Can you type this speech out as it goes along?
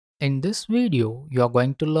In this video, you are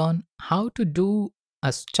going to learn how to do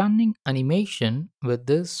a stunning animation with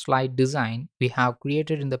this slide design we have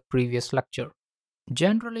created in the previous lecture.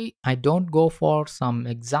 Generally, I don't go for some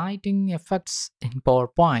exciting effects in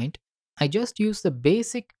PowerPoint. I just use the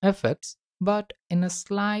basic effects but in a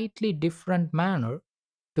slightly different manner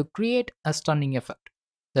to create a stunning effect.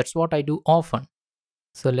 That's what I do often.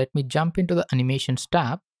 So let me jump into the animations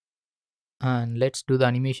tab and let's do the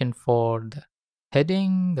animation for the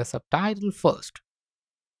heading, the subtitle first.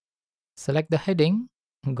 Select the heading,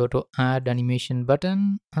 go to add animation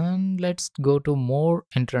button and let's go to more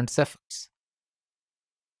entrance effects.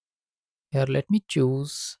 Here let me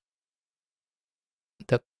choose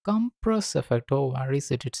the compress effect. Oh, where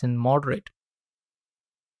is it? It's in moderate.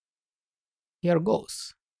 Here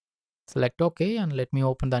goes. Select OK and let me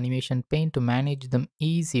open the animation pane to manage them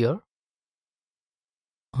easier.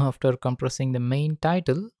 After compressing the main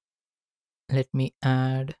title, let me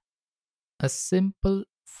add a simple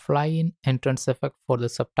fly-in entrance effect for the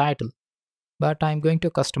subtitle, but I'm going to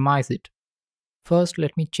customize it. First,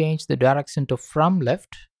 let me change the direction to from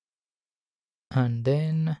left and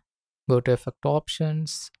then go to effect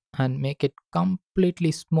options and make it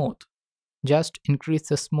completely smooth. Just increase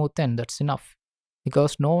the smooth end, that's enough,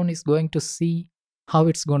 because no one is going to see how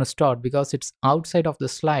it's going to start because it's outside of the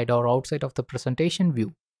slide or outside of the presentation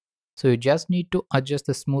view. So you just need to adjust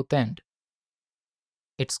the smooth end.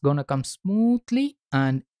 It's going to come smoothly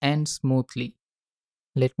and end smoothly.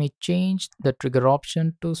 Let me change the trigger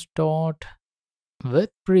option to start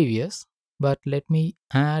with previous, but let me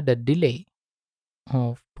add a delay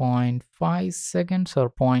of 0.5 seconds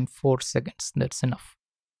or 0.4 seconds. That's enough.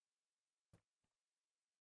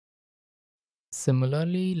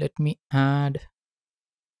 Similarly, let me add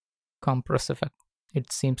compress effect.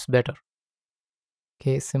 It seems better.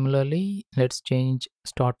 Okay, similarly, let's change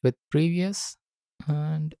start with previous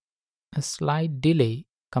and a slight delay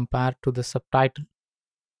compared to the subtitle.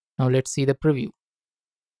 Now let's see the preview.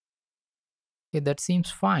 Okay, that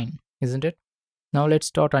seems fine, isn't it? Now let's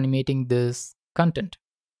start animating this content.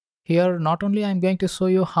 Here, not only I'm going to show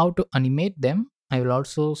you how to animate them, I will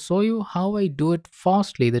also show you how I do it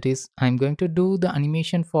fastly. That is, I'm going to do the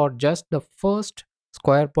animation for just the first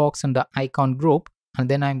square box and the icon group, and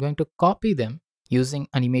then I'm going to copy them using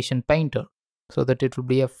Animation Painter so that it will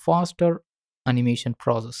be a faster animation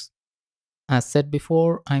process. As said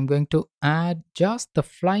before, I'm going to add just the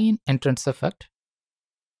fly-in entrance effect,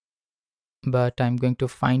 but I'm going to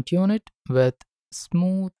fine-tune it with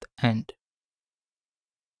smooth end.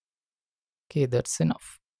 Okay, that's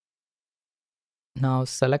enough. Now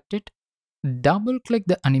select it, double click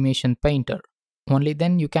the animation painter. Only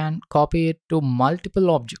then you can copy it to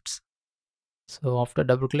multiple objects. So after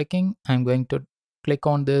double clicking, I'm going to click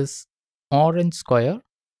on this orange square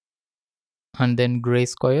and then gray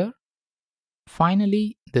square.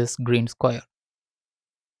 Finally, this green square.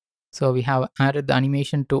 So we have added the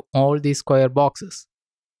animation to all these square boxes.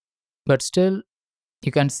 But still,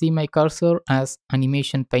 you can see my cursor as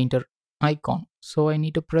animation painter icon. So I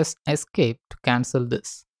need to press escape to cancel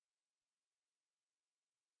this.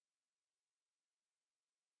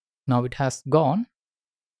 Now it has gone.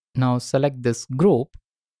 Now select this group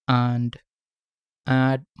and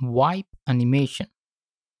add wipe animation.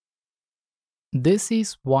 This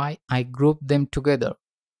is why I grouped them together.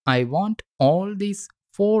 I want all these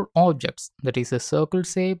four objects, that is a circle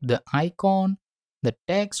shape, the icon, the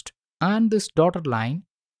text and this dotted line,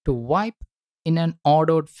 to wipe in an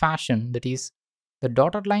ordered fashion. That is, the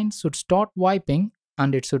dotted line should start wiping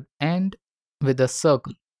and it should end with a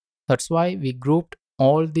circle. That's why we grouped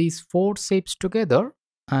all these four shapes together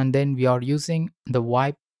and then we are using the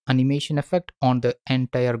wipe animation effect on the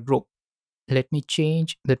entire group. Let me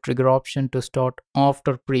change the trigger option to start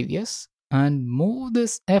after previous and move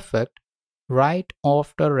this effect right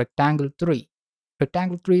after rectangle 3.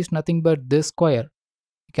 Rectangle 3 is nothing but this square.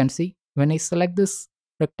 You can see when I select this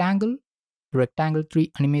rectangle, rectangle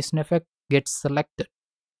 3 animation effect gets selected,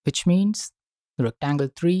 which means rectangle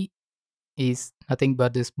 3 is nothing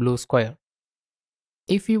but this blue square.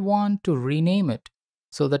 If you want to rename it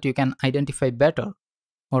so that you can identify better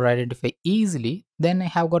or identify easily, then I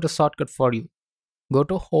have got a shortcut for you. Go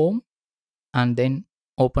to Home and then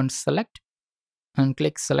open Select and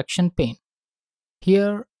click Selection pane.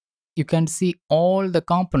 Here you can see all the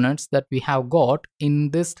components that we have got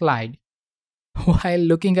in this slide. While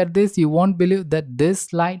looking at this, you won't believe that this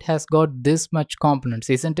slide has got this much components,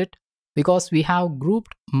 isn't it? Because we have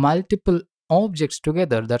grouped multiple objects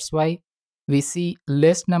together. That's why we see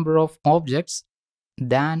less number of objects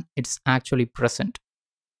than it's actually present.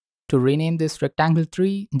 To rename this rectangle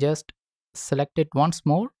 3, just select it once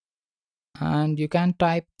more and you can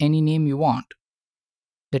type any name you want.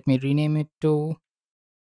 Let me rename it to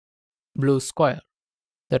blue square.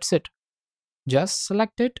 That's it. Just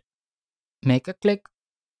select it, make a click,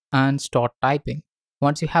 and start typing.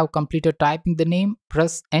 Once you have completed typing the name,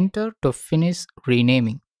 press enter to finish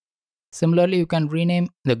renaming. Similarly, you can rename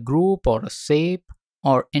the group or a shape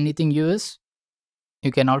or anything you wish.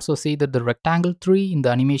 You can also see that the rectangle tree in the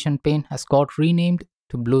animation pane has got renamed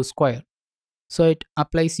to blue square. So it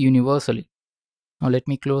applies universally. Now let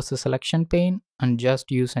me close the selection pane and just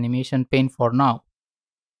use animation pane for now.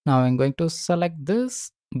 Now I'm going to select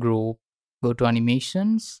this group, go to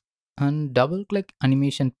animations and double click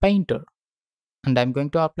animation painter. And I'm going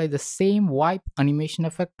to apply the same wipe animation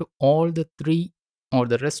effect to all the three or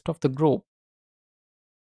the rest of the group.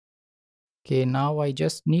 Okay, now I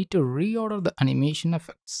just need to reorder the animation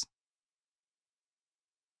effects.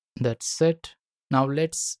 That's it. Now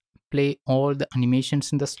let's play all the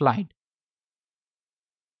animations in the slide.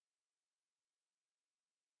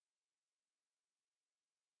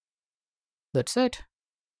 That's it.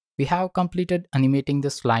 We have completed animating the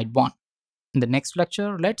slide 1. In the next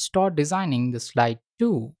lecture, let's start designing the slide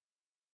 2.